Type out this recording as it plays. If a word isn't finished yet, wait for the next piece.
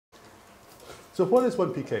So what is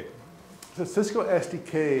onePK? It's a Cisco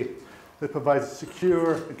SDK that provides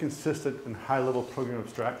secure and consistent and high-level program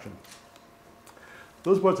abstraction.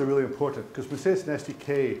 Those words are really important because when we say it's an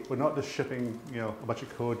SDK, we're not just shipping a bunch of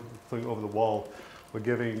code throwing it over the wall. We're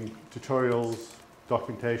giving tutorials,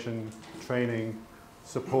 documentation, training,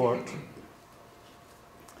 support,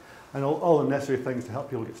 and all the necessary things to help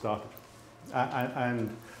people get started and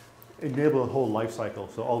enable the whole life cycle,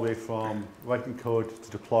 so all the way from writing code to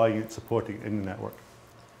deploying it, supporting it in the network.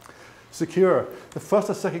 Secure. The first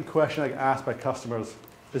or second question I get asked by customers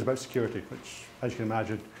is about security, which, as you can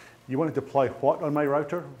imagine, you want to deploy what on my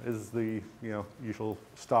router is the usual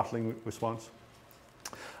startling response.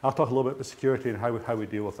 I'll talk a little bit about security and how we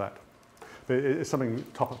deal with that. But it's something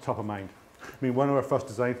top of mind. I mean, one of our first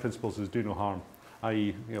design principles is do no harm,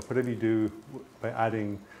 i.e., whatever you do by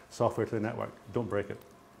adding software to the network, don't break it.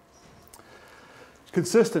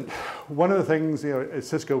 Consistent. One of the things, at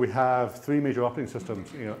Cisco, we have 3 major operating systems,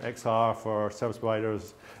 XR for service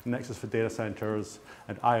providers, Nexus for data centers,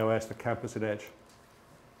 and iOS for campus and edge.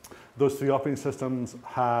 Those 3 operating systems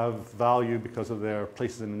have value because of their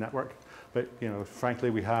places in the network, but frankly,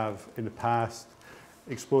 we have in the past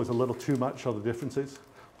exposed a little too much of the differences.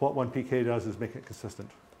 What onePK does is make it consistent.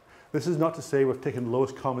 This is not to say we've taken the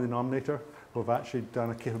lowest common denominator. We've actually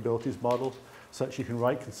done a capabilities model such you can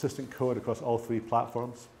write consistent code across all 3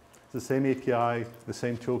 platforms. It's the same API, the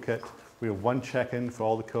same toolkit. We have one check-in for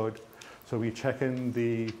all the code. So we check in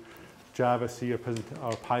the Java, C, or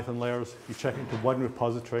Python layers. You check into one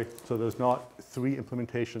repository. So there's not 3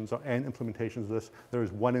 implementations or n implementations of this. There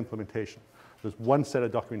is one implementation. There's one set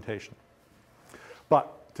of documentation.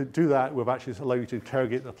 But to do that, we've actually allowed you to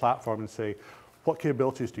interrogate the platform and say, what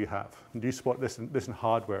capabilities do you have? And do you support this in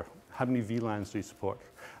hardware? How many VLANs do you support?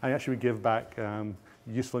 And actually, we give back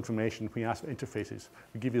useful information when you ask for interfaces.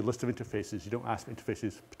 We give you a list of interfaces. You don't ask for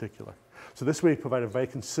interfaces in particular. So this way, we provide a very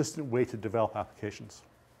consistent way to develop applications.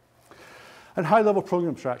 And high-level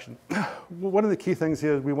program abstraction. One of the key things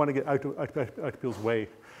here is we want to get out of people's way.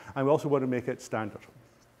 And we also want to make it standard.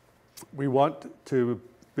 We want to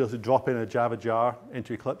be able to drop in a Java jar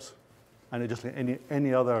into Eclipse, and just like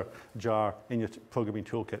any other jar in your programming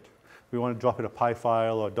toolkit. We want to drop in a PY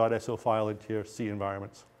file or .so file into your C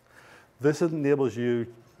environments. This enables you,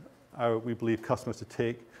 we believe, customers to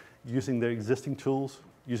take using their existing tools,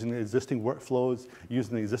 using the existing workflows,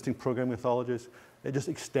 using the existing programming methodologies. It just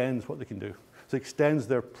extends what they can do. So it extends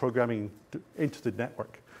their programming into the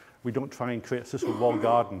network. We don't try and create a Cisco walled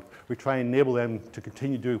garden. We try and enable them to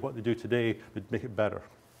continue doing what they do today, but make it better.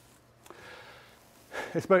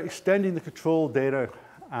 It's about extending the control data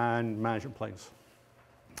and management planes.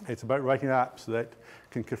 It's about writing apps that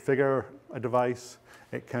can configure a device,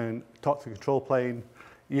 it can talk to the control plane,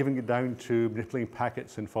 even get down to manipulating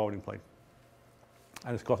packets in forwarding plane.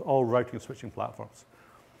 And it's got all routing and switching platforms.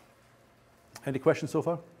 Any questions so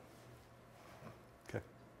far? Okay.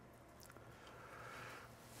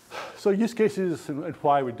 So use cases and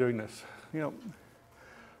why we're doing this.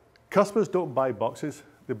 Customers don't buy boxes,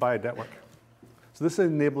 they buy a network. So this is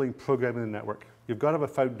enabling programming the network. You've got to have a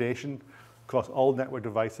foundation across all network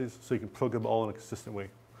devices so you can program all in a consistent way.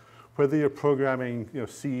 Whether you're programming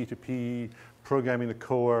C to P, programming the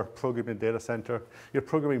core, programming the data center, you're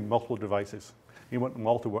programming multiple devices. You want them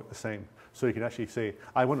all to work the same. So you can actually say,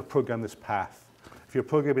 I want to program this path. If you're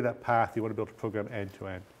programming that path, you want to be able to program end to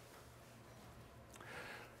end.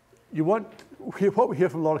 What we hear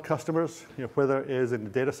from a lot of customers, whether it is in the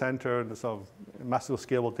data center, in the sort of massive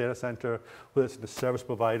scalable data center, whether it's in the service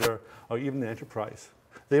provider, or even the enterprise,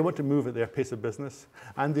 they want to move at their pace of business,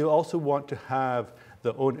 and they also want to have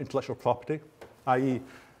their own intellectual property, i.e.,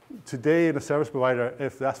 today in a service provider,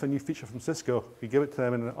 if that's a new feature from Cisco, you give it to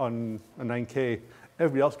them on a 9K,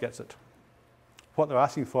 everybody else gets it. What they're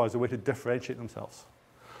asking for is a way to differentiate themselves.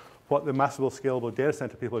 What the massive scalable data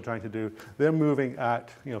center people are trying to do, they're moving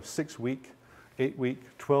at 6-week,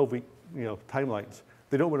 8-week, 12-week timelines.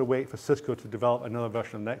 They don't want to wait for Cisco to develop another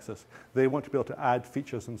version of Nexus. They want to be able to add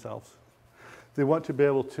features themselves. They want to be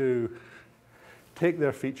able to take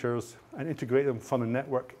their features and integrate them from the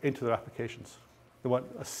network into their applications. They want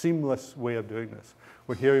a seamless way of doing this.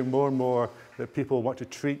 We're hearing more and more that people want to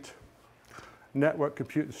treat network,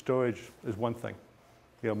 compute, and storage as one thing.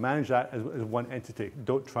 Manage that as one entity.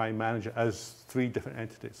 Don't try and manage it as 3 different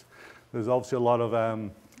entities. There's obviously a lot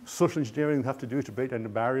of social engineering we have to do to break down the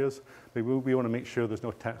barriers, but we want to make sure there's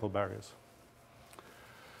no technical barriers.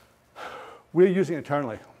 We're using it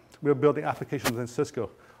internally. We're building applications in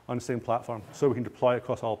Cisco on the same platform, so we can deploy it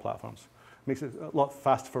across all platforms. It makes it a lot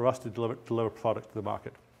faster for us to deliver product to the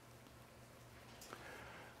market.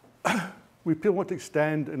 people want to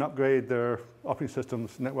extend and upgrade their operating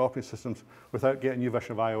systems, network operating systems, without getting a new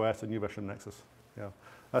version of iOS, a new version of Nexus. You know,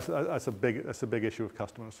 that's a big issue with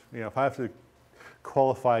customers. You know, if I have to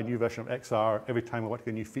qualify a new version of XR every time I want to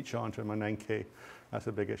get a new feature onto my 9K, that's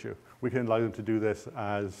a big issue. We can allow them to do this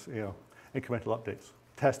as, you know, incremental updates.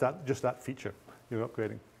 Test just that feature you're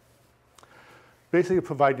upgrading. Basically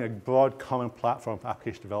providing a broad common platform for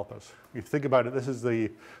application developers. If you think about it, this is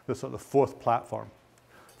the sort of the fourth platform.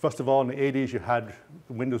 First of all, in the 80s, you had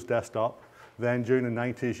Windows desktop. Then during the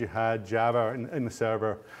 90s, you had Java in the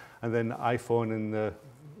server. And then iPhone in the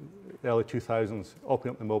early 2000s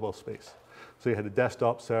opened up the mobile space. So you had a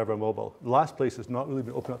desktop, server, mobile. The last place has not really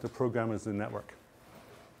been opened up to programmers in the network.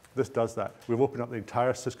 This does that. We've opened up the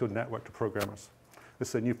entire Cisco network to programmers. This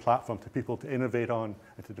is a new platform to people to innovate on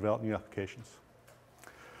and to develop new applications.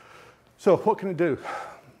 So what can it do?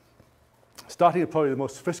 Starting at probably the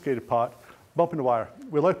most sophisticated part, bumping the wire.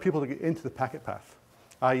 We allow people to get into the packet path,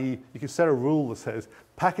 i.e. you can set a rule that says,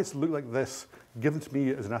 packets look like this, given to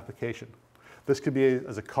me as an application. This could be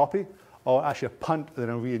as a copy, or actually a punt and then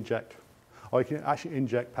a re-inject. Or you can actually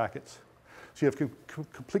inject packets. So you have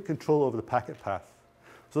complete control over the packet path.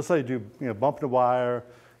 So let's say you do, you know, bump the wire,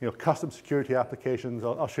 you know, custom security applications.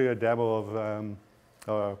 I'll show you a demo of,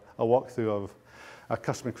 or a walkthrough of a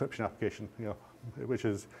custom encryption application, you know, which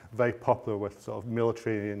is very popular with sort of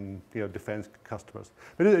military and, you know, defense customers.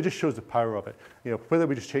 But it just shows the power of it. You know, whether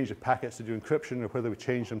we just change the packets to do encryption, or whether we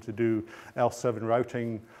change them to do L7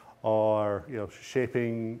 routing, or, you know,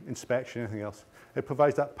 shaping, inspection, anything else, it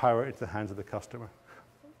provides that power into the hands of the customer.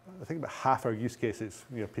 I think about half our use cases,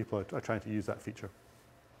 you know, people are trying to use that feature.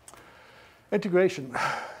 Integration.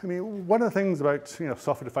 I mean, one of the things about, you know,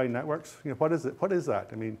 software-defined networks, you know, what is it? What is that?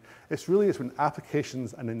 I mean, it's really is when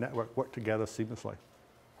applications and the network work together seamlessly.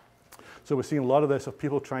 So we're seeing a lot of this of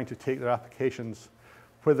people trying to take their applications,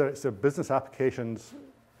 whether it's their business applications,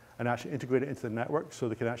 and actually integrate it into the network so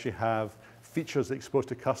they can actually have features that expose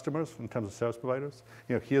to customers in terms of service providers.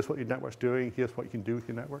 You know, here's what your network's doing, here's what you can do with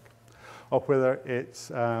your network. Or whether it's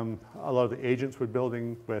a lot of the agents we're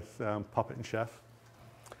building with Puppet and Chef.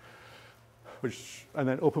 And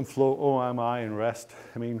then OpenFlow, OMI, and REST.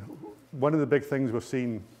 I mean, one of the big things we've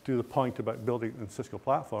seen to the point about building in Cisco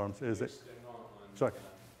platforms is that. Sorry.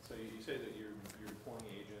 So you say that you're deploying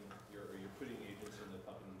agent, you're putting agents in the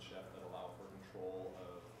Puppet and Chef that allow for control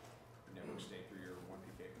of network state through your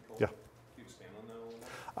onePK control. Yeah. Can you expand on that a little more?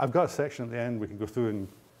 I've got a section at the end we can go through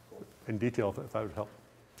in detail if that would help.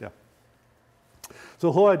 Yeah. So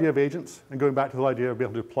the whole idea of agents, and going back to the whole idea of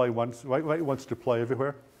being able to deploy once, right once to deploy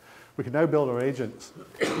everywhere. We can now build our agents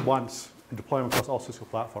once and deploy them across all Cisco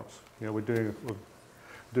platforms. You know, we're doing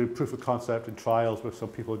proof of concept and trials with some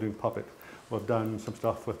people doing Puppet. We've done some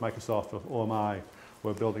stuff with Microsoft with OMI.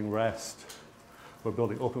 We're building REST. We're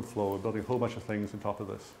building OpenFlow. We're building a whole bunch of things on top of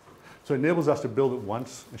this. So it enables us to build it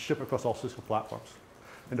once and ship it across all Cisco platforms.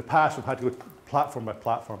 In the past, we've had to go platform by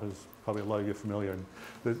platform, as probably a lot of you are familiar. And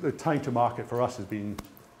the time to market for us has been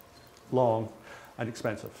long and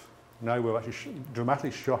expensive. Now we've actually dramatically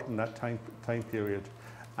shortened that time period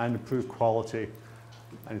and improved quality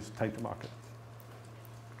and it's time to market.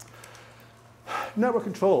 Network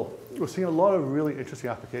control. We're seeing a lot of really interesting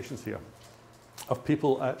applications here of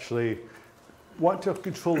people actually want to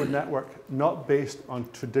control the network not based on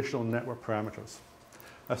traditional network parameters.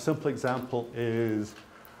 A simple example is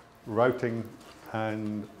routing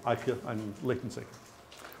and IP and latency.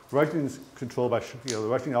 Routing is controlled by, you know, the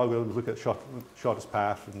routing algorithms look at shortest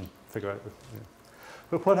path and figure out. You know.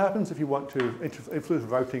 But what happens if you want to influence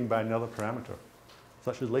routing by another parameter,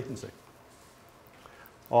 such as latency,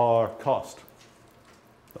 or cost,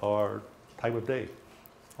 or time of day,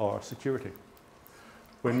 or security?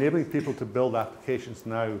 We're enabling people to build applications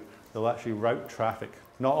now that will actually route traffic,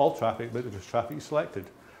 not all traffic, but just traffic selected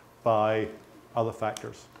by other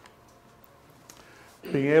factors.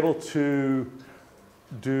 Being able to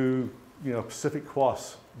do, you know, specific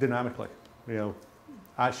QoS dynamically, you know,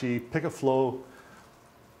 actually pick a flow,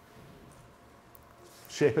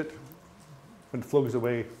 shape it, when the flow goes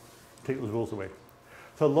away, take those rules away.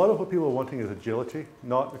 So a lot of what people are wanting is agility,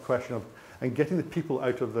 not the question of, and getting the people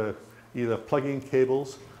out of the either plugging in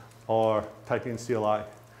cables or typing in CLI.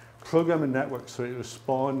 Program a network so it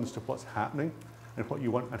responds to what's happening and what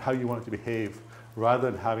you want and how you want it to behave,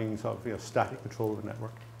 rather than having sort of, you know, static control of the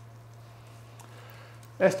network.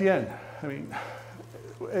 SDN, I mean,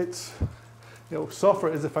 it's, you know,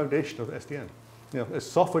 software is the foundation of SDN. You know, it's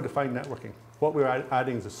software-defined networking. What we're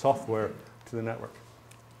adding is the software to the network.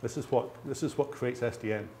 This is what creates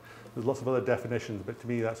SDN. There's lots of other definitions, but to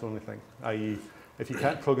me, that's the only thing. I.e., if you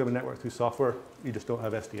can't program a network through software, you just don't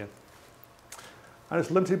have SDN. And it's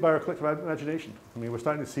limited by our collective imagination. I mean, we're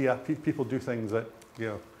starting to see people do things that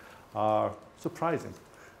are surprising.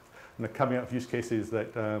 And they're coming out of use cases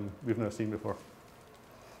that we've never seen before.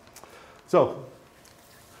 So,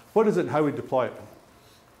 what is it and how we deploy it?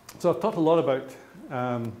 So I've talked a lot about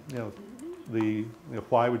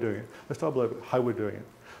why we're doing it. Let's talk about how we're doing it.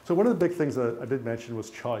 So one of the big things that I did mention was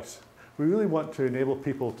choice. We really want to enable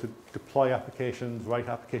people to deploy applications, write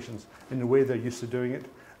applications in the way they're used to doing it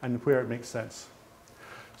and where it makes sense.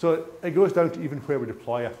 So it goes down to even where we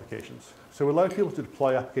deploy applications. So we allow people to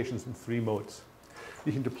deploy applications in 3 modes.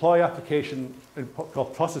 You can deploy application in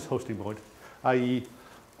called process hosting mode, i.e.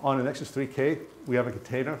 on an Nexus 3K, we have a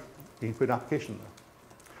container, you can put an application there.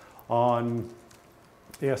 On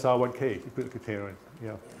ASR 1K, you put a container in.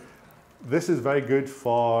 This is very good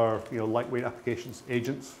for lightweight applications,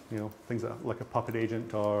 agents, things like a Puppet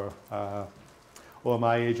agent or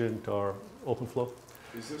OMI agent or OpenFlow.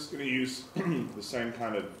 Is this going to use the same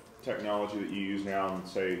kind of technology that you use now in,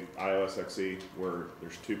 say, iOS XE, where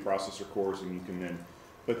there's 2 processor cores and you can then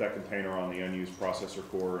put that container on the unused processor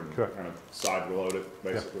core and Correct. kind of side reload it,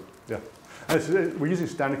 basically? Yeah. We're using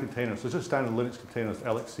standard containers, so it's just standard Linux containers,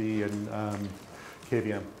 LXC and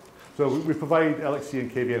KVM. So we provide LXC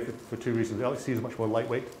and KVM for 2 reasons. LXC is much more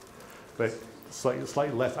lightweight, but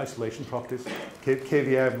slightly less isolation properties.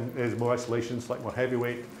 KVM is more isolation, slightly more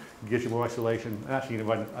heavyweight, gives you more isolation, and actually you can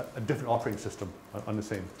run a different operating system on the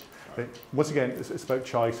same. But once again, it's about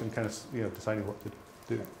choice and kind of deciding what to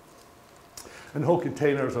do. And the whole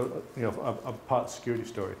containers are a part of the security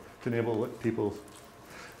story to enable people.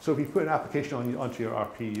 So if you put an application onto your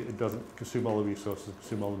RP, it doesn't consume all the resources,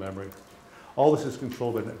 consume all the memory. All this is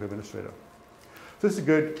controlled by the network administrator. So this is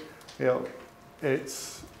good.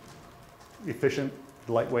 It's efficient,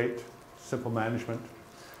 lightweight, simple management.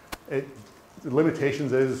 The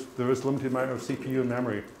limitations is there is a limited amount of CPU and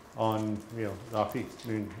memory on the RP. I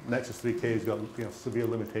mean, Nexus 3K has got severe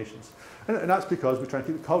limitations, and that's because we're trying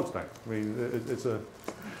to keep the costs down. I mean, it's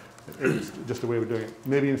just the way we're doing it.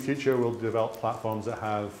 Maybe in the future we'll develop platforms that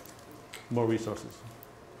have more resources.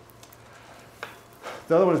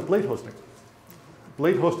 The other one is blade hosting.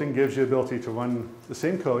 Blade hosting gives you the ability to run the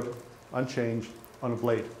same code, unchanged, on a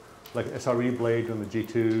blade, like SRE blade on the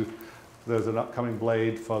G2. There's an upcoming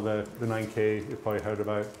blade for the 9K you've probably heard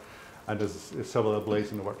about, and there's several other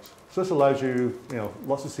blades in the works. So this allows you,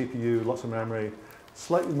 lots of CPU, lots of memory,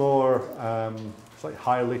 slightly more, slightly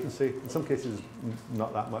higher latency. In some cases,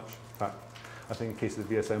 not that much. In fact, I think in the case of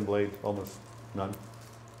the VSM blade, almost none.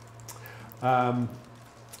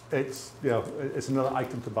 It's another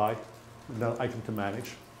item to buy, another item to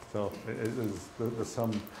manage. So there's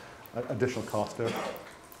some additional cost there.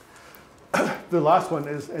 The last one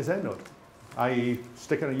is EndNode, i.e.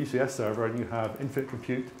 stick on a UCS server and you have infinite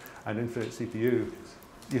compute and infinite CPU,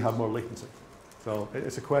 you have more latency. So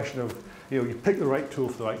it's a question of, you pick the right tool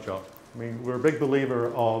for the right job. I mean, we're a big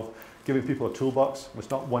believer of giving people a toolbox. It's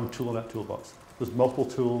not one tool in that toolbox. There's multiple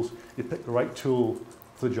tools. You pick the right tool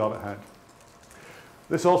for the job at hand.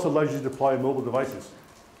 This also allows you to deploy mobile devices.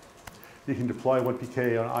 You can deploy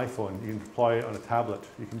onePK on an iPhone. You can deploy it on a tablet.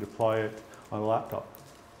 You can deploy it on a laptop.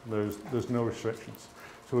 There's no restrictions.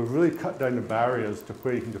 So we've really cut down the barriers to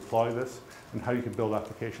where you can deploy this and how you can build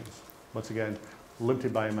applications. Once again,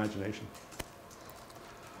 limited by imagination.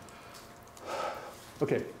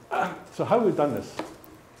 Okay, so how have we done this?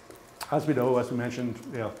 As we know, as we mentioned,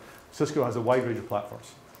 Cisco has a wide range of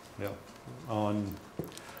platforms, on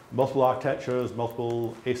multiple architectures,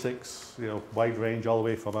 multiple ASICs, wide range all the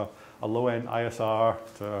way from a low-end ISR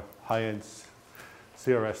to a high-end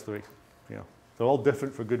CRS3. They're all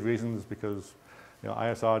different for good reasons because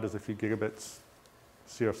ISR does a few gigabits,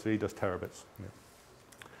 CRS3 does terabits.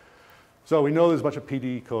 So we know there's a bunch of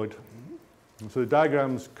PD code. And so the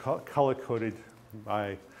diagram's color-coded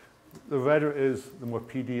by, the redder is, the more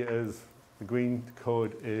PD it is, the green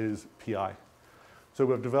code is PI. So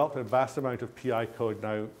we've developed a vast amount of PI code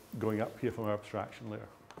now going up here from our abstraction layer.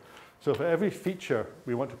 So for every feature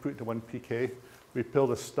we want to put into onePK, we build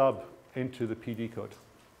a stub into the PD code,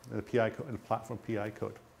 the PI code, and the platform PI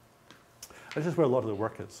code. This is where a lot of the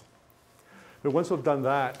work is. But once we've done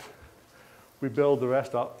that, we build the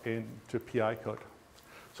rest up into PI code.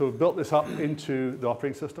 So we've built this up into the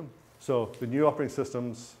operating system. So the new operating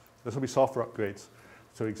systems, this will be software upgrades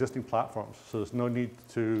to existing platforms. So there's no need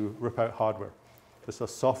to rip out hardware. This is a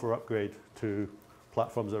software upgrade to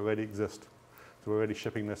platforms that already exist. So we're already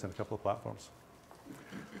shipping this in a couple of platforms.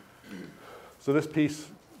 So this piece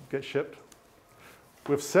gets shipped.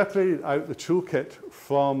 We've separated out the toolkit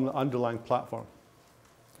from the underlying platform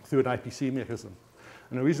through an IPC mechanism.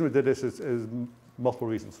 And the reason we did this is multiple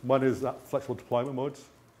reasons. One is that flexible deployment modes.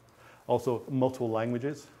 Also, multiple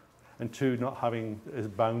languages. And 2, not having is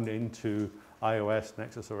bound into iOS,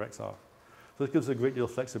 Nexus, or XR. So this gives a great deal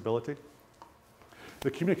of flexibility.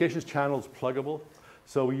 The communications channel is pluggable.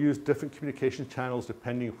 So we use different communications channels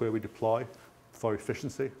depending on where we deploy for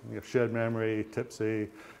efficiency. We have shared memory, TIPSy,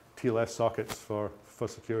 TLS sockets for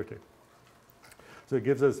security. So it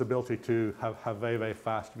gives us the ability to have very, very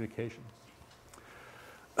fast communications.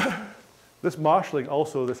 This marshalling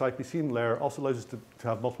also, this IPC layer also allows us to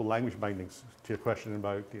have multiple language bindings to your question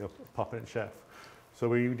about Puppet and Chef. So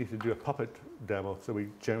we need to do a Puppet demo, so we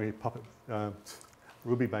generate Puppet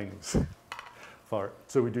Ruby bindings for it.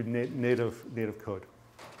 So we do native code.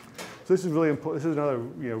 So this is really important. This is another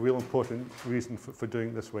real important reason for doing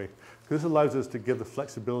it this way. Because this allows us to give the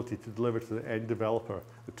flexibility to deliver to the end developer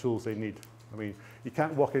the tools they need. I mean, you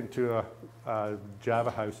can't walk into a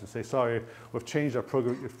Java house and say, sorry, we've changed our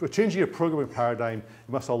program. If we're changing your programming paradigm,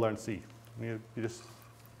 you must all learn C. You just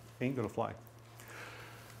ain't going to fly.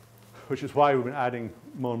 Which is why we've been adding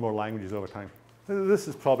more and more languages over time. This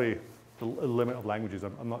is probably the limit of languages.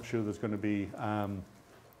 I'm not sure there's going to be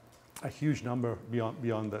a huge number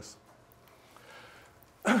beyond this.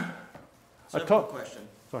 Simple question.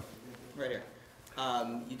 Sorry. Right here.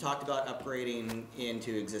 You talked about upgrading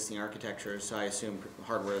into existing architectures, so I assume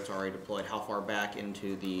hardware that's already deployed. How far back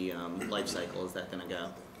into the life cycle is that going to go?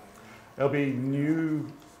 It'll be new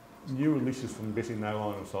releases from basically now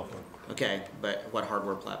on in software. Okay, but what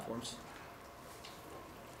hardware platforms?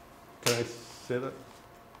 Can I say that?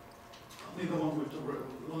 I think the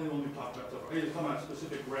only one we talked about so far. Are you talking about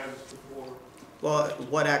specific revs before? Well,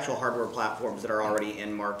 what actual hardware platforms that are already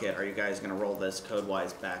in market are you guys going to roll this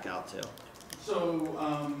code-wise back out to? So,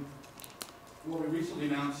 what we recently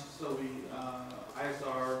announced, so we,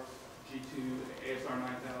 ISR G2, ASR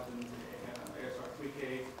 9000, ASR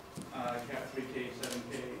 3K, CAP 3K,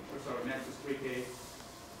 7K, or sorry, Nexus 3K,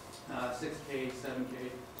 6K,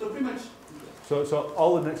 7K. So pretty much. So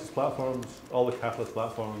all the Nexus platforms, all the Catalyst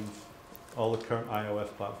platforms, all the current iOS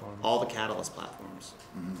platforms. All the Catalyst platforms.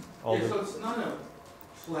 Mm-hmm. Yeah, so it's not a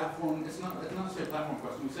platform, it's not necessarily a platform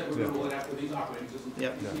question. We said we're going to roll it after these operating systems.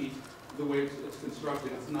 Yep. You see the way it's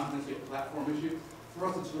constructed, it's not necessarily a platform issue. For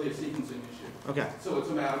us, it's really a sequencing issue. Okay. So it's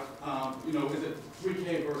about, is it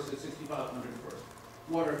 3K versus 6500 first?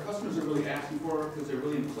 What our customers are really asking for, because they're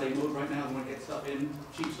really in play mode right now, they want to get stuff in,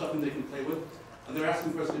 cheap stuff in they can play with. And they're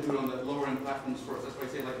asking for us to do it on the lower end platforms first. That's why I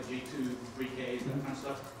say like a G2, 3Ks, that kind of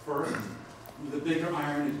stuff first. The bigger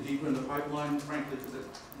iron is deeper in the pipeline, frankly, because it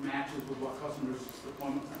matches with what customers'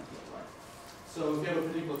 deployment plans look like. So if you have a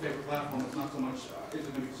particular favorite platform, it's not so much is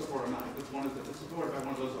it going to be supported or not. If it's supported by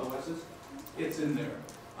one of those OSs, it's in there.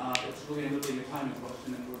 It's really ended up being a timing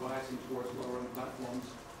question, and we're biasing towards lower end platforms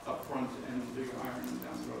up front and bigger iron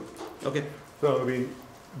down the road. Okay. So I mean,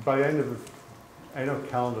 by end of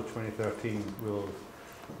calendar 2013, we'll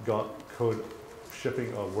got code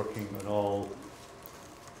shipping or working on all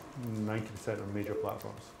 90% of major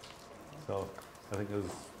platforms. So I think there's.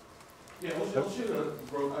 Yeah, we'll shoot a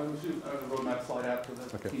roadmap slide out to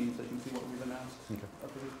the team so you can see what we've announced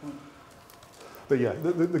up to this point. But yeah,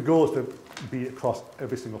 the goal is to be across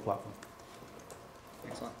every single platform.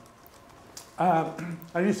 Excellent.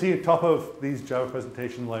 And you see on top of these Java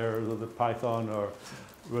presentation layers or the Python or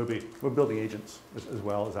Ruby, we're building agents as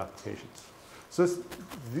well as applications. So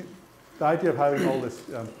the idea of having all this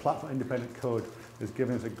platform-independent code is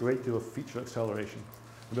giving us a great deal of feature acceleration.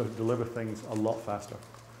 We're able to deliver things a lot faster.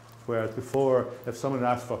 Whereas before, if someone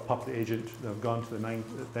asked for a Puppet agent, they've gone to the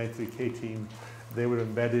 93K team, they would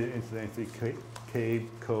embed it into the 93K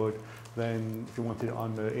code. Then if you wanted it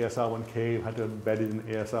on the ASR1K, you had to embed it in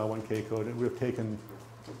the ASR1K code. It would have taken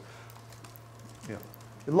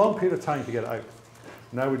a long period of time to get it out.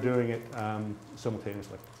 Now we're doing it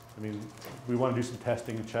simultaneously. I mean, we want to do some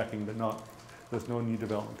testing and checking, but there's no new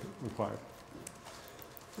development required.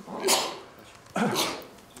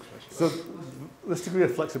 So this degree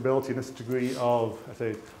of flexibility and this degree of,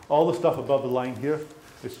 all the stuff above the line here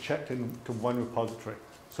is checked into one repository.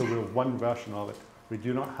 So we have one version of it. We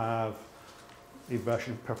do not have a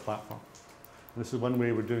version per platform. And this is one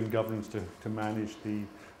way we're doing governance to manage the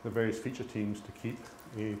various feature teams to keep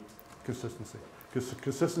a consistency. Because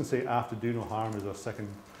consistency after do no harm is our second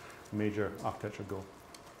major architecture goal.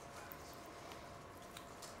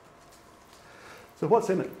 So what's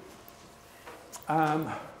in it?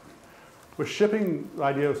 We're shipping the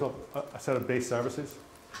idea of a set of base services.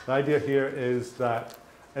 The idea here is that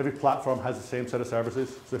every platform has the same set of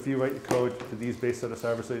services. So if you write the code to these base set of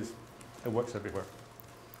services, it works everywhere.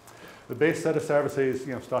 The base set of services,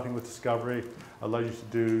 starting with discovery, allows you to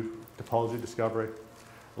do topology discovery,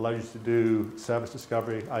 allows you to do service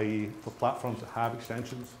discovery, i.e. for platforms that have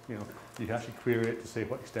extensions, you can actually query it to say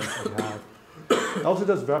what extensions you have. It also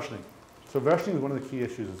does versioning. So versioning is one of the key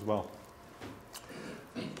issues as well.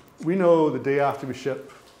 We know the day after we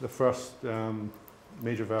ship the first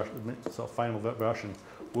major version, sort of final version,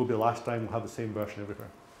 will be the last time we'll have the same version everywhere.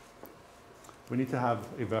 We need to have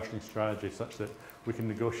a versioning strategy such that we can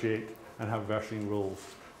negotiate and have versioning rules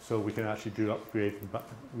so we can actually do upgrade,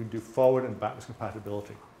 we do forward and backwards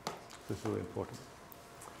compatibility. This is really important.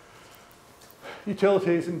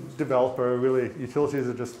 Utilities and developer, really, utilities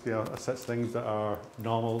are just such things that are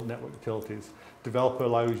normal network utilities. Developer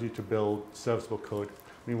allows you to build serviceable code.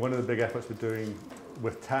 I mean, one of the big efforts we're doing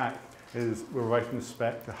with TAC is we're writing the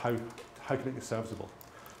spec to how to make it serviceable.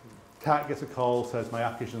 TAC gets a call, says my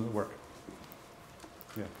application doesn't work.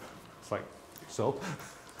 Yeah, it's like, so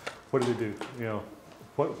what do they do?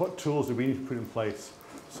 What tools do we need to put in place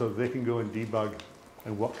so they can go and debug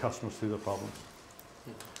and walk customers through their problems?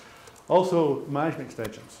 Also, management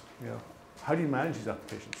extensions. How do you manage these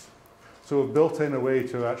applications? So we've built in a way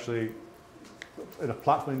to actually, in a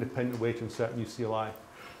platform-independent way, to insert new CLI.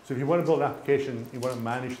 So if you want to build an application, you want to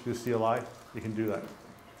manage the CLI, you can do that.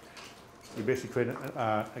 You basically create an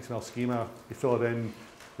XML schema, you fill it in,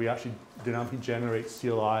 we actually dynamically generate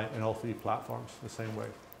CLI in all three platforms the same way.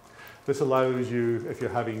 This allows you, if you're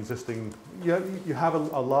having existing, you have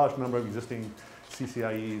a large number of existing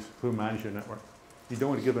CCIEs who manage your network. You don't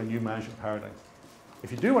want to give a new management paradigm.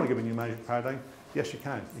 If you do want to give a new management paradigm, yes, you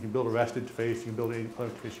can. You can build a REST interface, you can build any cloud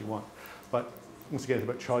interface you want. But once again, it's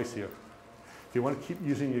about choice here. If you want to keep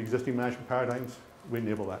using your existing management paradigms, we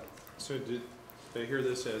enable that. So did I hear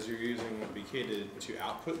this as you're using McDowall to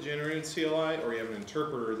output generated CLI, or you have an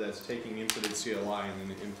interpreter that's taking inputted CLI and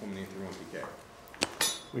then implementing through onePK?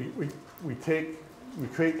 We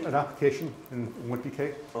create an application in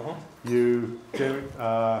onePK. You generate,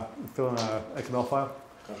 fill in an XML file.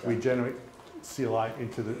 Okay. We generate CLI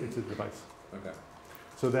into the device. Okay.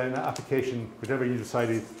 So then that application, whatever you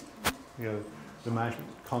decided, the management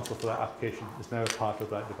console for that application is now a part of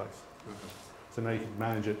that device. Okay. So now you can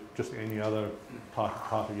manage it just like any other part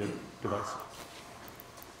of your device.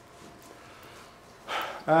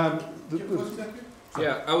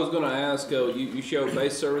 Yeah, I was going to ask. You show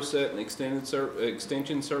base service set and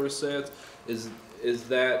extension service sets. Is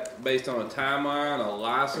that based on a timeline, a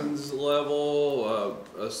license level,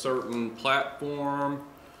 a certain platform?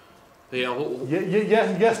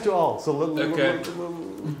 Yes to all. So Okay.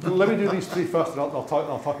 let me do these three first, and I'll talk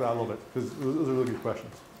about that a little bit because those are really good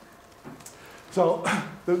questions. So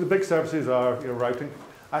the big services are your routing.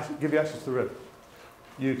 Give you access to the RIB.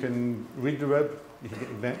 You can read the RIB. You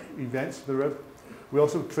can get events to the RIB. We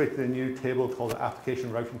also created a new table called the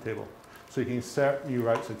application routing table. So you can insert new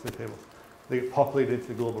routes into the table. They get populated into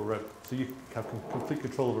the global RIB. So you have complete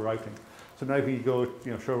control of the routing. So now when you go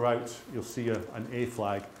show routes, you'll see an A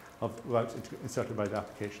flag of routes inserted by the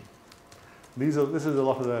application. This is a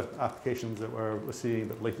lot of the applications that we're seeing,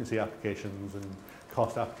 the latency applications and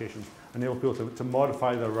cost applications, enable people to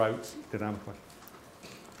modify their routes dynamically.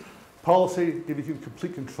 Policy gives you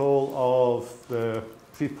complete control of the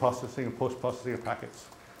pre-processing and post-processing of packets.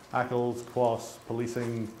 ACLs, QoS,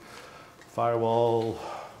 policing, firewall,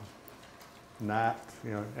 NAT,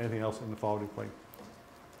 anything else in the forwarding plane.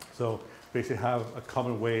 So basically have a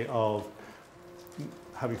common way of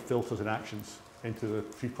having filters and actions into the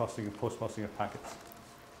pre-processing and post-processing of packets.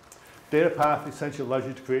 Data path essentially allows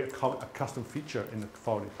you to create a custom feature in the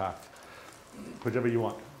forwarding path, whichever you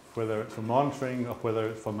want, whether it's for monitoring or whether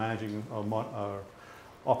it's for managing or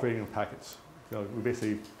operating on packets. We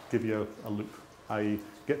basically give you a loop, i.e.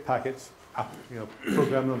 get packets,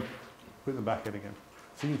 program them, put them back in again.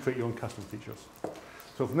 So you can create your own custom features.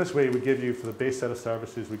 So from this way, we give you, for the base set of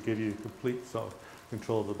services, we give you complete sort of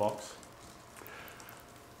control of the box.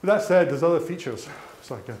 With that said, there's other features.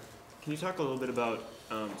 Sorry, go ahead. Can you talk a little bit about,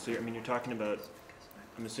 you're talking about,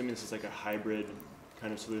 I'm assuming this is like a hybrid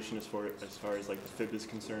kind of solution as far as like the FIB is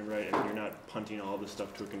concerned, right? And you're not punting all this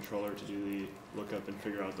stuff to a controller to do the lookup and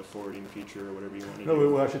figure out the forwarding feature or whatever you want to do. No,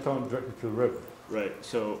 we're actually talking directly to the RIB. Right.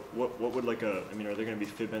 So what would are there going to be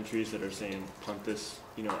FIB entries that are saying punt this,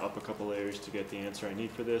 up a couple layers to get the answer I need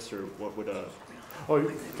for this, or what would Oh,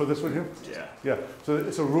 for this one here? Yeah. Yeah. So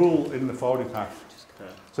it's a rule in the forwarding path.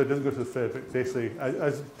 Okay. So it doesn't go to the FIB. It basically,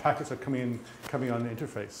 as packets are coming on the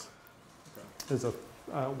interface, there's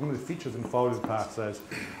one of the features in the forwarding path says,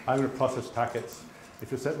 I'm going to process packets.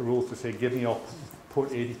 If you set the rules to say, give me all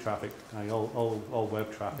port 80 traffic, all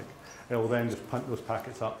web traffic, it will then just punt those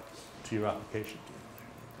packets up to your application.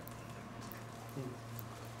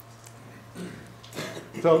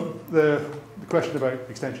 So the question about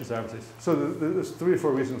extension services. So there's 3 or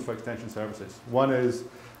 4 reasons for extension services. One is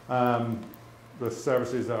the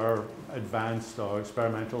services that are advanced or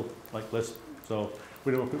experimental, like Lisp. So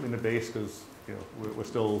we don't put them in the base because we're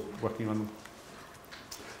still working on them.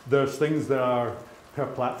 There's things that are per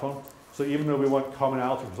platform. So even though we want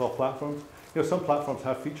commonality across all platforms, some platforms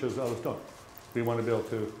have features that others don't. We want to be able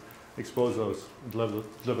to expose those and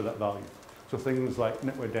deliver that value. So things like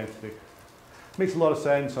network identity. Makes a lot of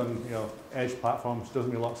sense on edge platforms, doesn't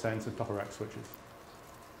make a lot of sense in top of rack switches.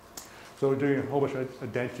 So we're doing a whole bunch of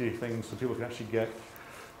identity things so people can actually get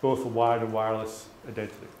both wired and wireless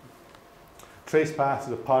identity. Trace path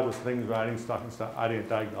is a part of things we're adding, start adding a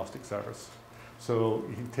diagnostic service. So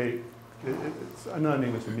you can take, it's another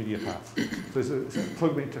name is a media path. So it's a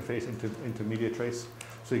plug interface into media trace.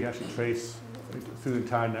 So you can actually trace through the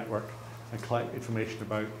entire network and collect information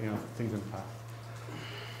about things in the path.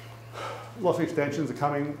 Lots of extensions are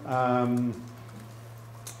coming.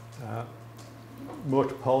 More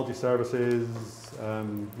topology services,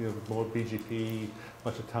 more BGP, a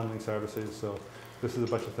bunch of tunneling services. So this is a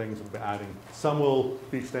bunch of things we'll be adding. Some will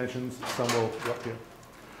be extensions, some will work here.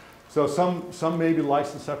 So some may be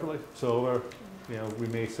licensed separately. So we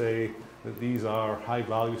may say that these are high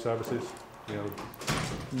value services.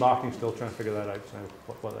 Marketing's still trying to figure that out,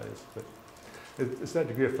 what that is. But it's that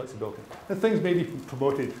degree of flexibility. And things may be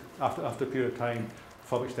promoted after a period of time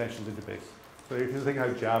from extensions into base. So if you think how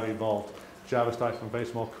Java evolved, Java started from a very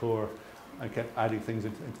small core and kept adding things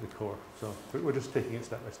into the core. So we're just taking it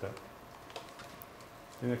step by step.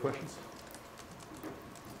 Any other questions?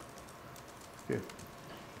 Okay.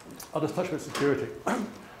 I'll just touch about security.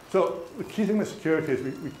 So the key thing with security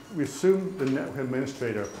is we assume the network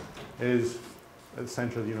administrator is at the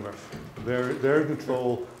center of the universe. They're in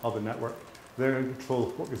control of the network. They're in control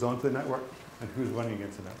of what goes onto the network and who's running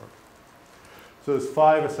against the network. So there's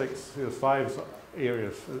 5 or 6, there's 5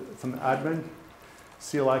 areas. From the admin,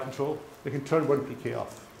 CLI control, they can turn onePK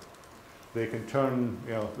off. They can turn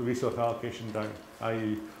the resource allocation down,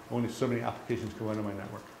 i.e. only so many applications can run on my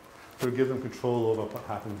network. So we give them control over what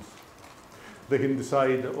happens. They can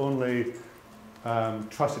decide that only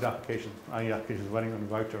trusted applications, i.e. applications running on the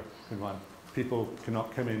router, can run. People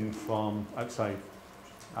cannot come in from outside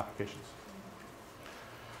applications.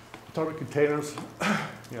 Talk about containers.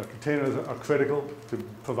 Containers are critical to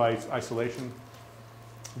provide isolation,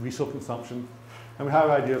 resource consumption, and we have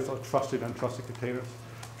ideas of trusted and untrusted containers.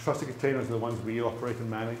 Trusted containers are the ones we operate and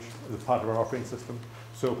manage as part of our operating system.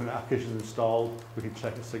 So when an application is installed, we can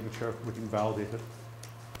check its signature, we can validate it.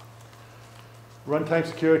 Runtime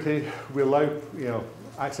security, we allow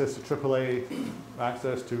access to AAA,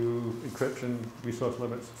 access to encryption, resource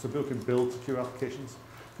limits, so people can build secure applications.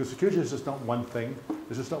 Because security is just not one thing.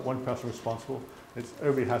 There's just not one person responsible.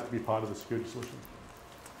 Everybody has to be part of the security solution.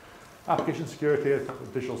 Application security,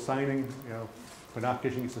 digital signing. When an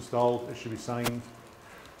application gets installed, it should be signed.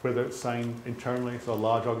 Whether it's signed internally, so a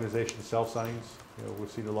large organization self-signs. We've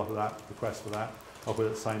seen a lot of that, requests for that. Or whether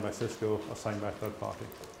it's signed by Cisco or signed by a third party.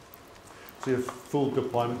 So you have full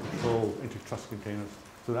deployment control into trusted containers.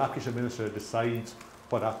 So the application administrator decides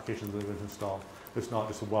what applications they're going to install. It's not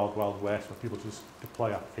just a wild, wild west where people just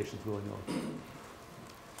deploy applications willy-nilly.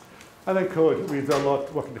 And then code. We've done a lot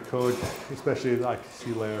of work in the code, especially the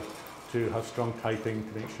ITC layer, to have strong typing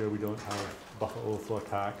to make sure we don't have buffer overflow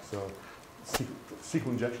attacks or SQL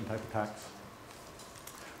injection type attacks.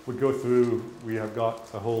 We go through, we have got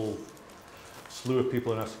a whole slew of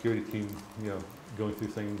people in our security team, going through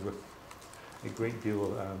things with a great deal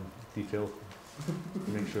of detail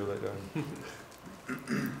to make sure that,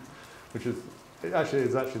 which is, it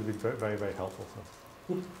has actually been very, very, very helpful.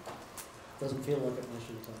 So. Doesn't feel like it most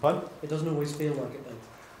of the time. Pardon? It doesn't always feel like it though.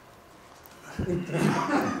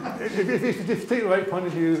 if you take the right point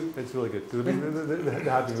of view, it's really good. Because they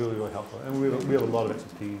have been really, really helpful. And we have a lot of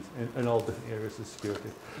expertise in all different areas of security.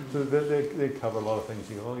 So they cover a lot of things.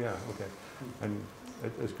 You go, oh yeah, okay. And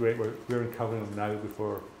it's great. We're uncovering them now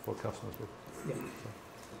before customers do. Yeah.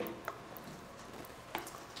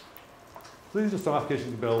 So these are some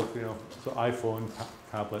applications to build, so iPhone,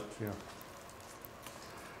 tablet,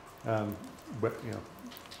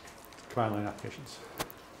 command line applications.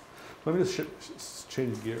 Let me just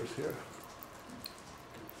change gears here.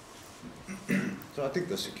 So I think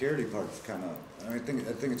the security part is kind of, I think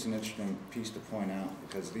it's an interesting piece to point out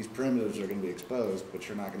because these primitives are going to be exposed, but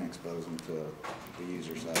you're not going to expose them to the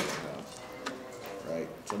user side of the house, right?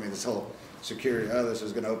 So I mean, this whole security, this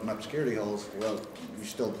is going to open up security holes. Well, you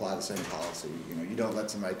still apply the same policy. You don't let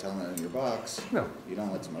somebody tell them in your box. No. You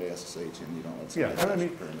don't let somebody SSH in. You don't let somebody.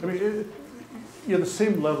 Yeah, the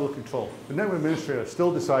same level of control. The network administrator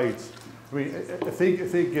still decides I mean, if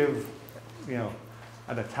they give, you know,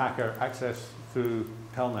 an attacker access through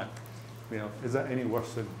Telnet, you know, is that any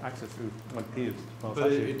worse than access through oneP? Well,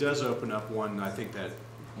 but it does open up one, I think that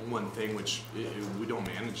one thing which we don't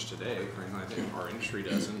manage today, frankly, I think our industry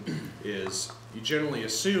doesn't, is you generally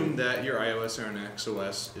assume that your iOS or an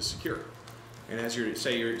XOS is secure. And as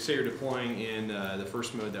say you're deploying in the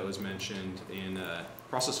first mode that was mentioned in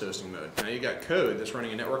process hosting mode. Now you got code that's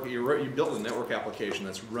running a network. You built a network application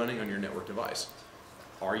that's running on your network device.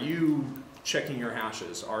 Are you checking your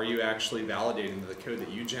hashes? Are you actually validating that the code that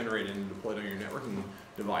you generated and deployed on your networking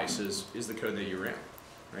device is the code that you ran,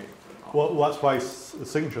 right? Well, that's why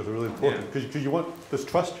signatures are really important, because you want this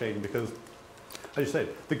trust chain, because, as you said,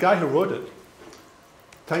 the guy who wrote it,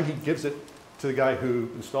 the time he gives it to the guy who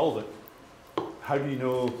installed it, how do you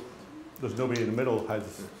know there's nobody in the middle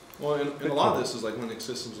has... Well, and a lot of this is like Linux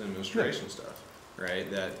systems administration stuff, right?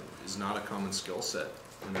 That is not a common skill set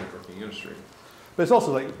in the networking industry. But it's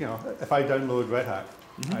also like, you know, if I download Red Hat,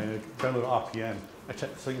 I download RPM, I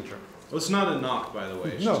check the signature. Well, it's not a knock, by the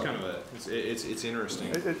way. It's No. just kind of it's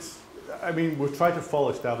interesting. I mean, we'll try to follow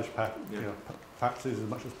established practices as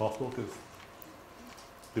much as possible, because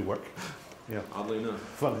they work. Yeah. Oddly enough,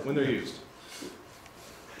 Fun. when they're used.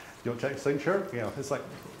 You don't check the signature? You know, it's like,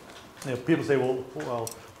 you know, people say, well,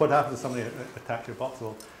 what happens if somebody attacks your box?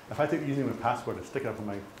 Well, if I take the username and password and stick it up on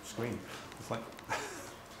my screen, it's like,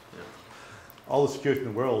 all the security in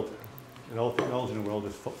the world and all the technology in the world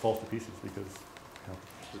is falls to pieces because, you know,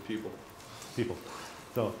 The people. people.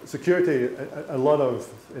 So security, a lot of,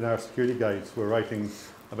 in our security guides, we're writing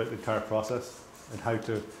about the entire process and how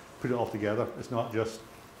to put it all together. It's not just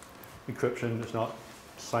encryption, it's not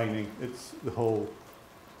signing, it's the whole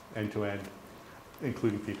end-to-end,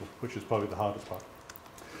 including people, which is probably the hardest part.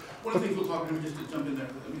 One of the things we'll talk about, just to jump in there,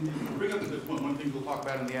 I mean, we'll bring up this one thing we'll talk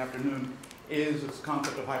about in the afternoon is this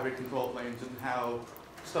concept of hybrid control planes and how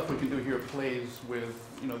stuff we can do here plays with,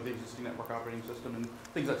 you know, the existing network operating system and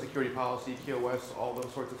things like security policy, QoS, all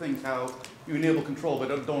those sorts of things, how you enable control but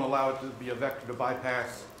don't allow it to be a vector to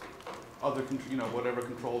bypass other, you know, whatever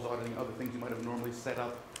controls are and other things you might have normally set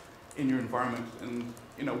up in your environment. And,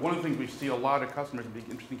 you know, one of the things we see a lot of customers, it'd be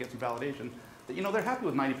interesting to get some validation, that, you know, they're happy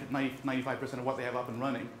with 95% of what they have up and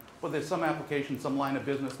running, but there's some application, some line of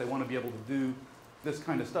business they want to be able to do this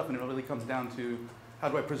kind of stuff, and it really comes down to how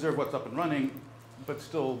do I preserve what's up and running, but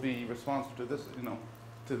still be responsive to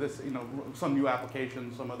this, some new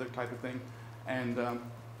application, some other type of thing. And the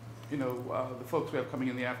folks we have coming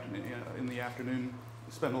in the afternoon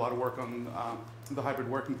spend a lot of work on the hybrid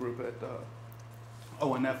working group at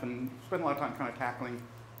ONF and spend a lot of time kind of tackling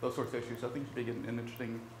those sorts of issues. So I think it should be an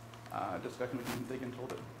interesting discussion. We can dig into a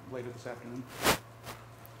little bit later this afternoon.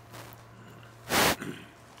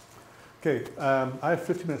 Okay, I have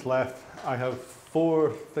 50 minutes left. I have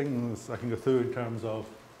 4 things I can go through in terms of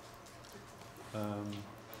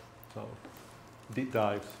deep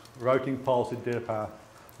dives: routing, policy, data path,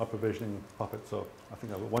 or provisioning, Puppet. So I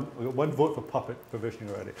think I've got one vote for Puppet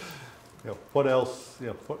provisioning already. You know, what else? You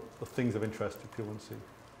know, what are things of interest that people want to see?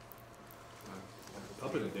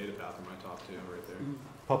 Puppet and data path are my top 2 right there.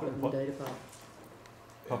 Puppet and what? Data path.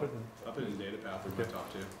 Puppet and data path are my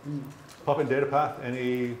top 2. Puppet and data path.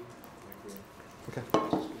 Any? Okay. I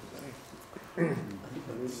think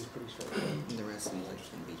the rule is pretty straightforward. The rest seems like it's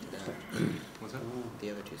going to beat to death. What's that? The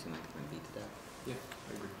other 2 seem like they're going to beat to death. Yeah,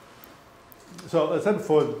 I agree. So as I said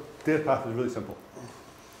before, data path is really simple.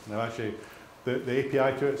 Now actually, the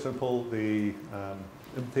API to it is simple. The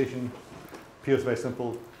implementation PO is very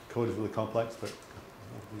simple. Code is really complex, but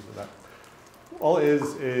we'll leave it at that. All it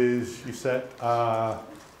is you set a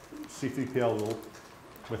C3PL rule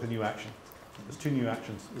with a new action. There's 2 new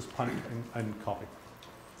actions, there's punt and copy.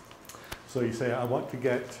 So you say, I want to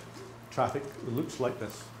get traffic that looks like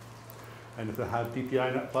this. And if they have DPI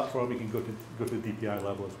in that platform, you can go to the DPI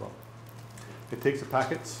level as well. It takes the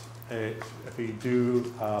packets, if you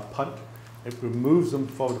do a punt, it removes them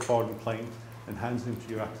forward to forwarding plane and hands them to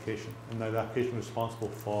your application. And now the application is responsible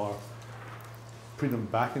for putting them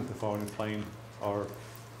back into the forwarding plane or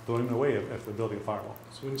throwing them away if they're building a firewall.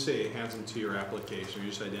 So when you say it hands them to your application, you're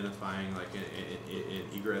just identifying like an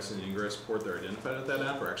egress and ingress port that are identified at that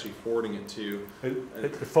app, or actually forwarding it to?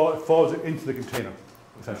 It forwards it into the container,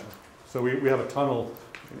 essentially. So we have a tunnel,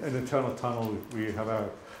 an internal tunnel. We have a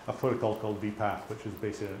protocol called vPath, which is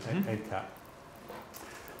basically an endcap.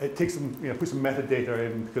 It takes some, puts some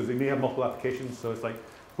metadata in because they may have multiple applications. So it's like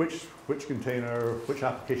which container, which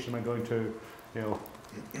application am I going to,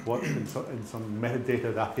 what in some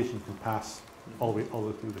metadata the application can pass all the way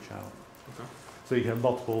through the channel. Okay. So you can have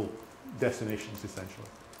multiple destinations essentially.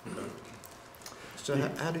 Okay. So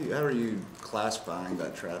how are you classifying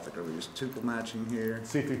that traffic? Are we just tuple matching here?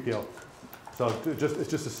 C3PL. So it's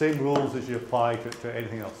just the same rules as you apply to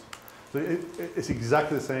anything else. So it's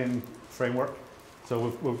exactly the same framework.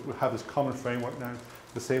 So we have this common framework now,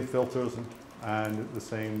 the same filters and the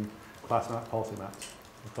same class map, policy maps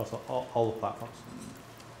across all the platforms.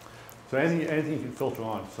 So anything you can filter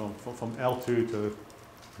on, so from L2 to,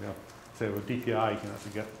 say with DPI, you can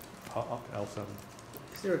actually get up to L7.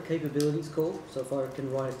 Is there a capabilities call? So if I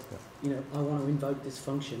can write, I want to invoke this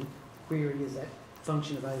function, query is that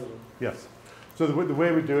function available? Yes. So the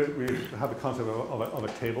way we do it, we have the concept of a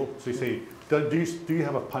table. So you say, do you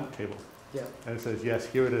have a punt table? Yeah. And it says, yes,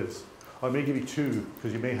 here it is. Or it may give you two,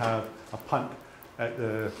 because you may have a punt at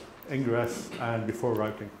the ingress and before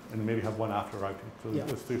routing, and maybe have one after routing. So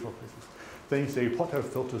there's 3 or 4 places. Then you say, what type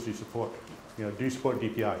of filters do you support? Do you support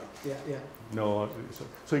DPI? Yeah. No.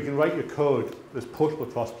 So you can write your code that's portable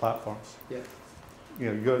across platforms. Yeah.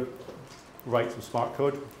 You got to write some smart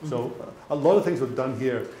code. So a lot of things we've done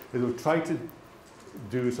here is we've tried to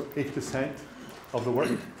do sort of 80% of the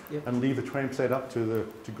work and leave the 20% up to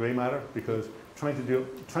grey matter, because trying to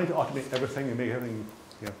automate everything and make everything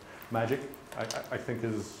magic, I think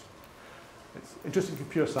it's interesting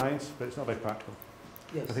computer science, but it's not very practical.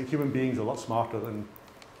 Yes. I think human beings are a lot smarter than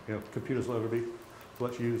computers will ever be. So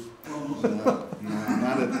let's use. No,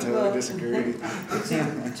 I totally disagree. See,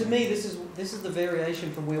 to me, this is the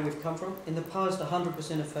variation from where we've come from. In the past,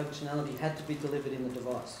 100% of functionality had to be delivered in the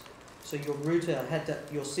device. So your router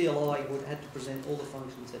your CLI had to present all the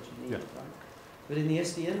functions that you needed, right? But in the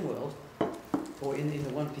SDN world, or in the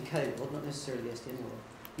onePK world, not necessarily the SDN world,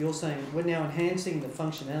 you're saying we're now enhancing the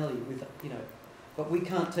functionality with, but we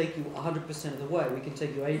can't take you 100% of the way. We can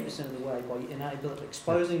take you 80% of the way by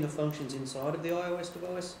exposing the functions inside of the iOS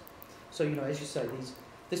device. So, as you say,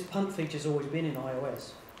 this punt feature's always been in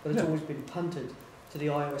iOS, but it's always been punted to the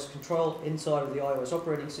iOS control inside of the iOS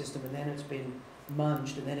operating system, and then it's been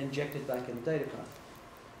munged and then injected back in the data path.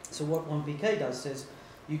 So what onePK does says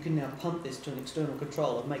you can now punt this to an external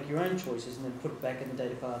controller, make your own choices, and then put it back in the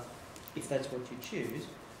data path if that's what you choose.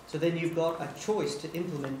 So then you've got a choice to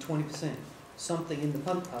implement 20%, something in the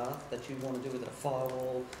punt path that you want to do with it, a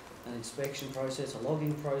firewall, an inspection process, a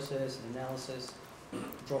logging process, an analysis,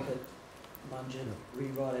 drop it, munge it,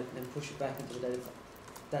 rewrite it, and then push it back into the data path.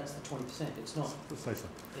 That's the 20%. It's not. Precisely.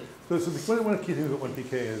 So one of the key things about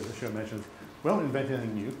onePK is, as Sharon mentioned, we don't invent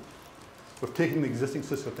anything new. We've taken the existing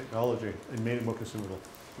Cisco technology and made it more consumable.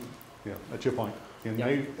 That's your point.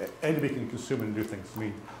 Now anybody can consume it and do things. I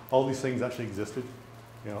mean, all these things actually existed.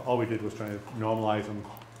 All we did was try to normalize them.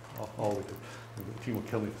 All we did. The team will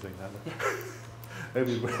kill me for saying that.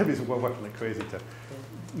 Everybody's working like crazy to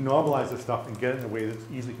normalize this stuff and get it in a way that's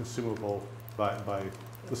easily consumable by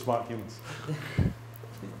the smart humans.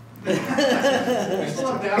 Slow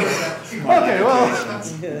down with that. Okay,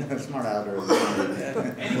 well. Smart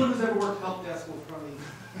algorithm. Anyone who's ever worked help desk will probably.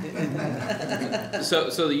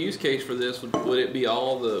 So the use case for this would it be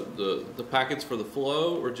all the packets for the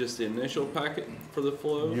flow, or just the initial packet for the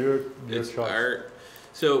flow? Your choice.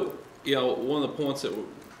 So one of the points or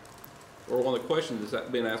one of the questions that's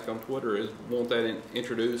been asked on Twitter is, won't that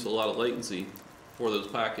introduce a lot of latency for those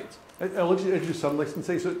packets? I'll introduce some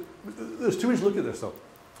latency. So there's two ways to look at this, though.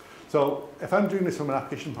 So if I'm doing this from an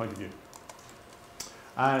application point of view,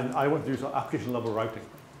 and I want to do some application level routing,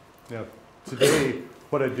 today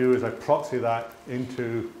what I do is I proxy that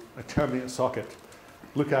into a terminate socket,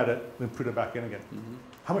 look at it, then put it back in again.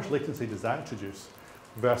 How much latency does that introduce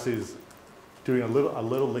versus doing a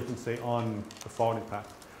little latency on the forwarding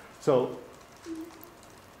path? So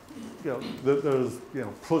there's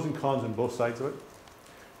pros and cons on both sides of it.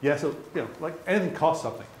 Yeah, so like anything costs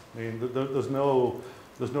something. I mean, there's no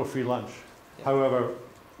free lunch. However,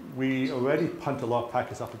 we already punt a lot of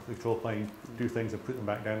packets up into the control plane, do things and put them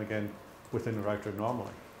back down again within the router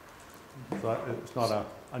normally. So it's not an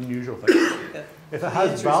unusual thing. If it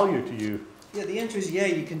has value to you. Yeah, the answer is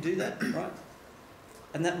you can do that, right?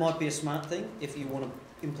 And that might be a smart thing if you want to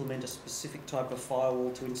implement a specific type of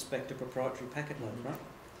firewall to inspect a proprietary packet load, right?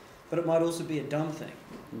 But it might also be a dumb thing.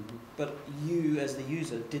 But you, as the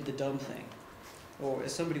user, did the dumb thing. Or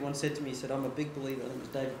as somebody once said to me, he said, I'm a big believer, I think it was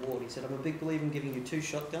David Ward, he said, I'm a big believer in giving you 2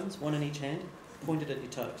 shotguns, one in each hand, pointed at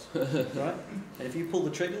your toes, right? And if you pull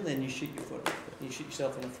the trigger, then you shoot your foot, you shoot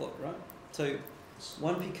yourself in the foot, right? So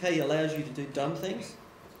onePK allows you to do dumb things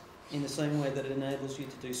in the same way that it enables you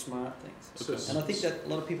to do smart things. And I think that a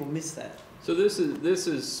lot of people miss that. So this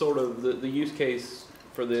is sort of the use case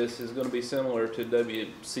for this is going to be similar to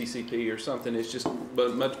WCCP or something. It's just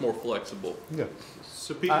but much more flexible. Yeah.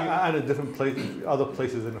 So and a different place, other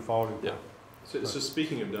places in the forwarding. Yeah. So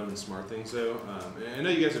speaking of dumb and smart things, though, I know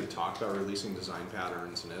you guys have talked about releasing design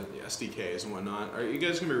patterns and SDKs and whatnot. Are you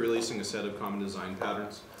guys going to be releasing a set of common design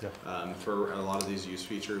patterns for a lot of these use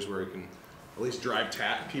features where you can at least drive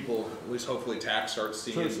people, at least hopefully TAC starts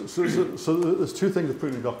seeing? So there's two things to put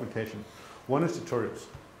in the documentation. One is tutorials,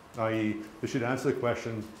 i.e. they should answer the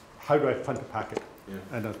question, how do I punt a packet?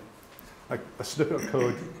 And a snippet of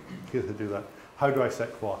code here to do that. How do I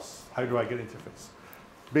set QoS? How do I get interface?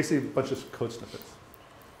 Basically a bunch of code snippets.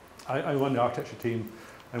 I run the architecture team,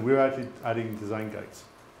 and we're actually adding design guides.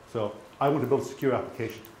 So I want to build a secure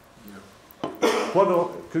application.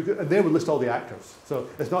 And they would list all the actors. So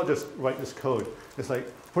it's not just write this code. It's like,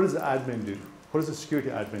 what does the admin do? What does the security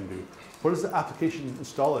admin do? What does the application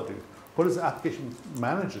installer do? What does the application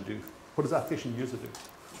manager do? What does the application user do?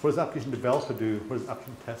 What does the application developer do? What does the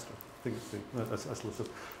application tester? That's listed.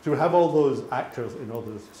 So we have all those actors in all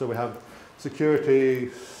this. So we have security,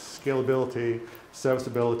 scalability,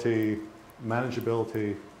 serviceability,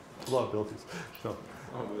 manageability, a lot of abilities. So,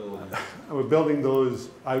 and we're building those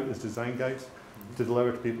out as design guides to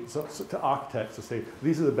deliver to people, so to architects to say,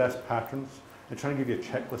 these are the best patterns, and try and give you a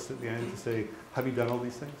checklist at the end to say, have you done all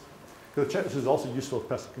these things? Because the checklist is also useful to the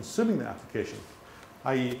person consuming the application.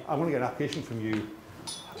 I want to get an application from you.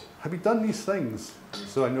 Have you done these things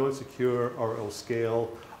so I know it's secure, or it'll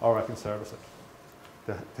scale, or I can service it?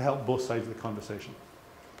 To help both sides of the conversation.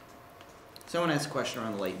 So I want to ask a question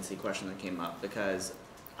around the latency question that came up, because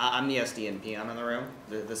I'm the SDN PM in the room.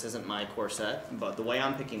 This isn't my core set, but the way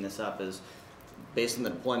I'm picking this up is based on the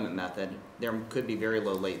deployment method, there could be very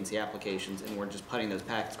low latency applications, and we're just putting those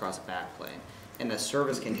packets across a backplane. And the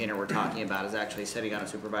service container we're talking about is actually sitting on a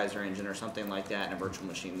supervisor engine or something like that in a virtual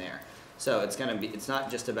machine there. So it's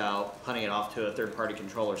not just about punting it off to a third-party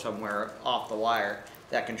controller somewhere off the wire.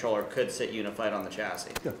 That controller could sit unified on the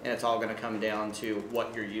chassis. Yeah. And it's all going to come down to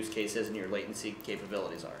what your use case is and your latency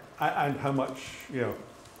capabilities are. And how much,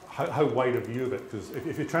 how wide a view of it. Because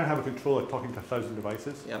if you're trying to have a controller talking to 1,000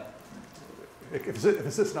 devices, if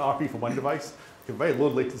it sits in an RP for one device, you have very low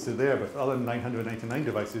latency there, but for other than 999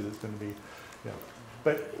 devices, it's going to be,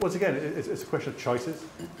 But once again, it's a question of choices.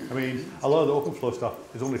 I mean, a lot of the OpenFlow stuff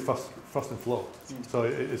is only first and flow. So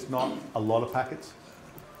it's not a lot of packets.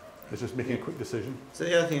 It's just making a quick decision. So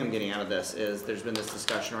the other thing I'm getting out of this is there's been this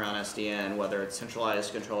discussion around SDN, whether it's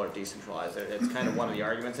centralized control or decentralized. It's kind of one of the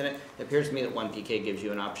arguments in it. It appears to me that onePK gives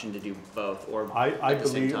you an option to do both, or at the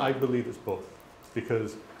same time. I believe it's both,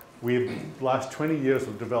 because we've last 20 years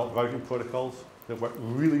have developed routing protocols that work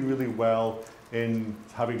really, really well in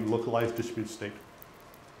having localized distributed state.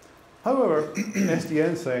 However,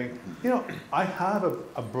 SDN is saying, I have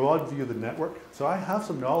a broad view of the network, so I have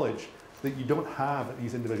some knowledge that you don't have at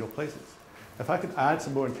these individual places. If I could add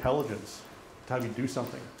some more intelligence to have you do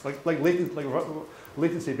something, like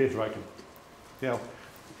latency-based routing,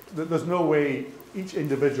 there's no way each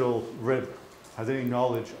individual RIB has any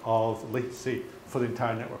knowledge of latency for the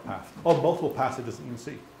entire network path, or multiple paths it doesn't even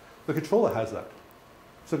see. The controller has that.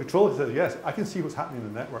 So the controller says, yes, I can see what's happening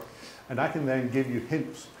in the network, and I can then give you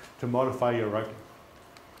hints to modify your routing.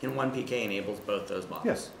 And onePK enables both those models?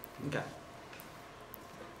 Yes. Okay.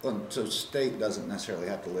 Well, so state doesn't necessarily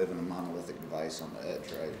have to live in a monolithic device on the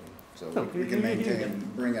edge, right? So No, we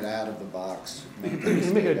can bring it out of the box. You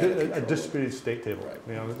can make a distributed state table.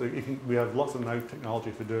 Right. We have lots of now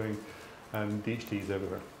technology for doing DHTs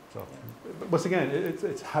everywhere. So, but once again,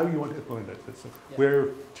 it's how you want to implement it. We're,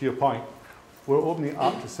 to your point, we're opening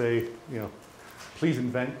up to say, please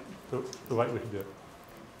invent the right way to do it.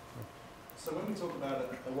 So when we talk about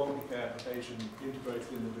a onePK application integrated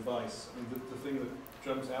in the device, I mean, the thing that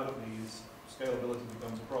jumps out at me is scalability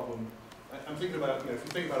becomes a problem. I'm thinking about, if you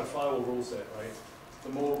think about a firewall rule set, right? The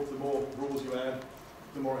more rules you add,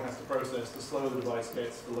 the more it has to process, the slower the device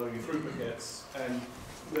gets, the lower your throughput gets, and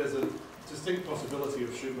there's a distinct possibility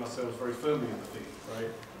of shooting ourselves very firmly in the feet, right?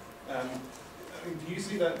 I mean, do you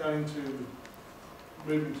see that going to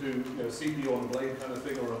moving to CPU on a blade kind of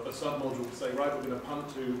thing, or a sub-module to say, right, we're going to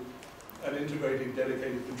punt to an integrated,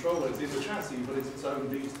 dedicated controller. It's in the chassis, but it's its own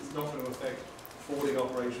beast. It's not going to affect forwarding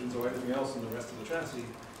operations or anything else in the rest of the chassis.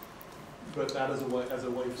 But that as a way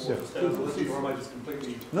forward for scalability, or am I just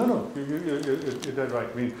completely... No, you're dead right.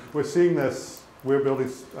 I mean, we're seeing this, we're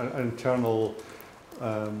building an internal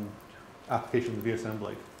application with VSM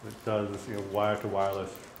Blade that does wire to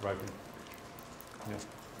wireless routing.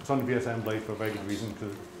 It's on the VSM Blade for a very good reason,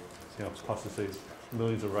 because it processes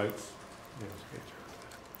millions of routes.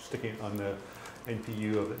 Sticking it on the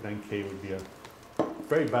NPU of the 9K would be a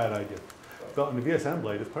very bad idea. But on the VSM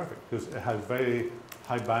Blade, it's perfect, because it has very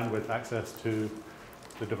high bandwidth access to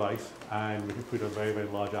the device, and we can put a very, very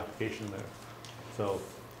large application there. So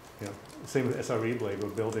You know, same with SRE Blade, we're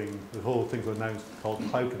building, the whole thing's announced called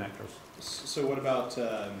cloud connectors. So what about,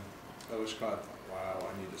 wow,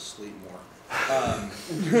 I need to sleep more.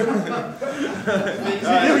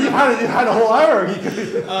 You had a whole hour.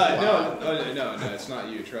 No, it's not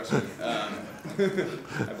you, trust me.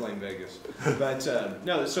 I blame Vegas. But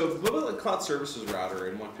no, so what about the cloud services router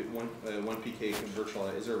and onePK can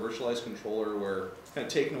virtualize? Is there a virtualized controller where kind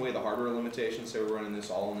of taking away the hardware limitations, say we're running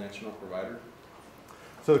this all on an external provider?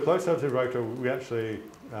 So the cloud services router, we actually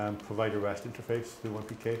provide a REST interface through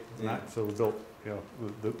onePK. Yeah. So we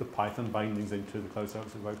built the Python bindings into the cloud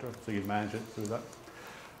services router, so you manage it through that.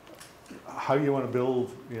 How you want to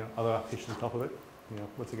build other applications on top of it,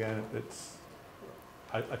 once again, it's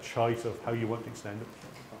a choice of how you want to extend it.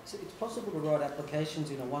 So it's possible to write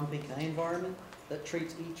applications in a onePK environment that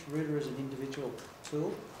treats each router as an individual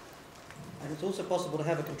tool. And it's also possible to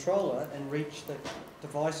have a controller and reach the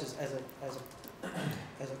devices as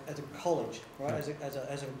a college, right? As a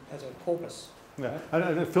corpus. Yeah, right?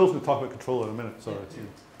 And Phil's going to talk about controller in a minute. So, yeah.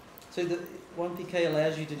 So the onePK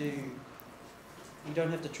allows you to do. You don't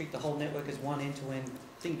have to treat the whole network as one end-to-end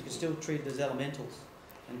thing. You can still treat it as elementals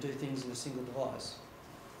and do things in a single device,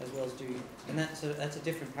 as well as do. And that's a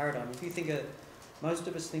different paradigm. If you think most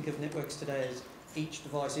of us think of networks today as each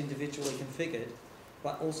device individually configured,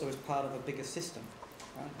 but also as part of a bigger system.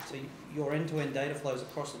 Right? So your end-to-end data flows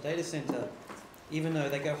across the data center, even though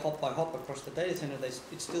they go hop by hop across the data center, it's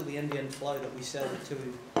still the end-to-end flow that we sell to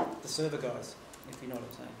the server guys, if you know what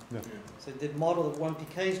I'm saying. yeah. So the model that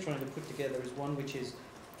onePK is trying to put together is one which is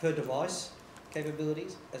per device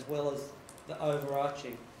capabilities, as well as the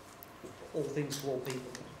overarching all things to all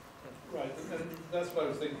people. Right, and that's what I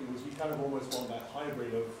was thinking, was you kind of almost want that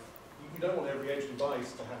hybrid of, you don't want every edge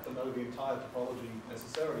device to have to know the entire topology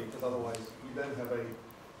necessarily, because otherwise you then have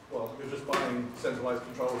you're just buying centralized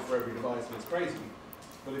controllers for every device and it's crazy.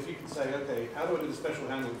 But if you can say, okay, how do I do the special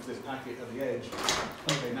handling for this packet at the edge?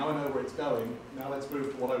 Okay, now I know where it's going. Now let's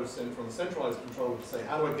move to what I was saying from the centralized controller to say,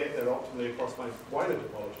 how do I get there optimally across my wider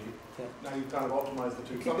topology? Yeah. Now you've kind of optimized the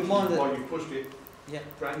two Keep in functions mind that- while you've pushed it Yeah.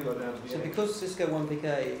 granular down to the So edge. because Cisco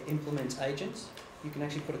onePK implements agents, you can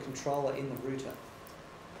actually put a controller in the router.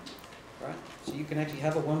 Right? So you can actually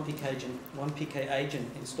have a onePK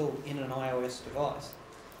agent installed in an iOS device,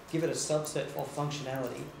 give it a subset of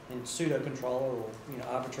functionality in pseudo controller or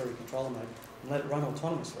arbitrary controller mode, and let it run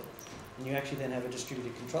autonomously. And you actually then have a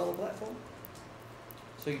distributed controller platform.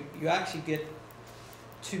 So you actually get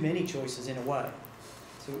too many choices in a way.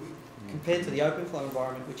 So compared to the OpenFlow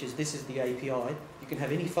environment, which is this is the API, you can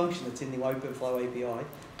have any function that's in the OpenFlow API,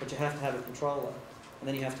 but you have to have a controller, and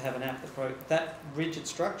then you have to have an app that rigid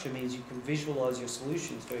structure means you can visualize your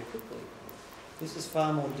solutions very quickly. This is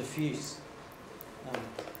far more diffuse.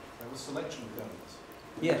 With selection guns.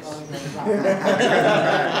 Yes.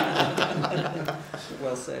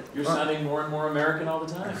 Well said. You're sounding more and more American all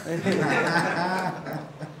the time.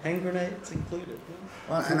 Hand grenades included.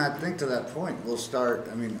 Well, and I think to that point, we'll start,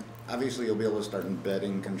 obviously you'll be able to start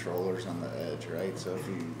embedding controllers on the edge, right? So if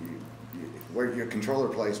where your controller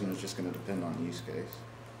placement is just going to depend on use case.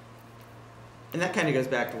 And that kind of goes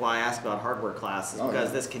back to why I asked about hardware classes,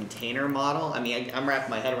 because this container model, I'm wrapping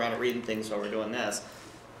my head around it reading things while we're doing this.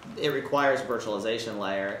 It requires a virtualization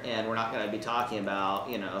layer, and we're not going to be talking about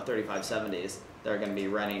 3570s that are going to be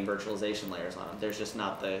running virtualization layers on them. There's just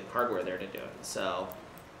not the hardware there to do it. So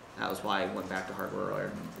that was why I went back to hardware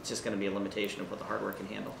earlier. It's just going to be a limitation of what the hardware can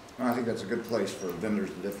handle. Well, I think that's a good place for vendors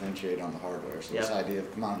to differentiate on the hardware. So this idea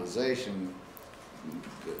of commoditization,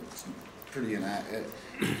 it's pretty inaccurate.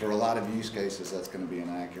 For a lot of use cases, that's going to be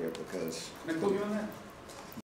inaccurate because... Can I quote you on that?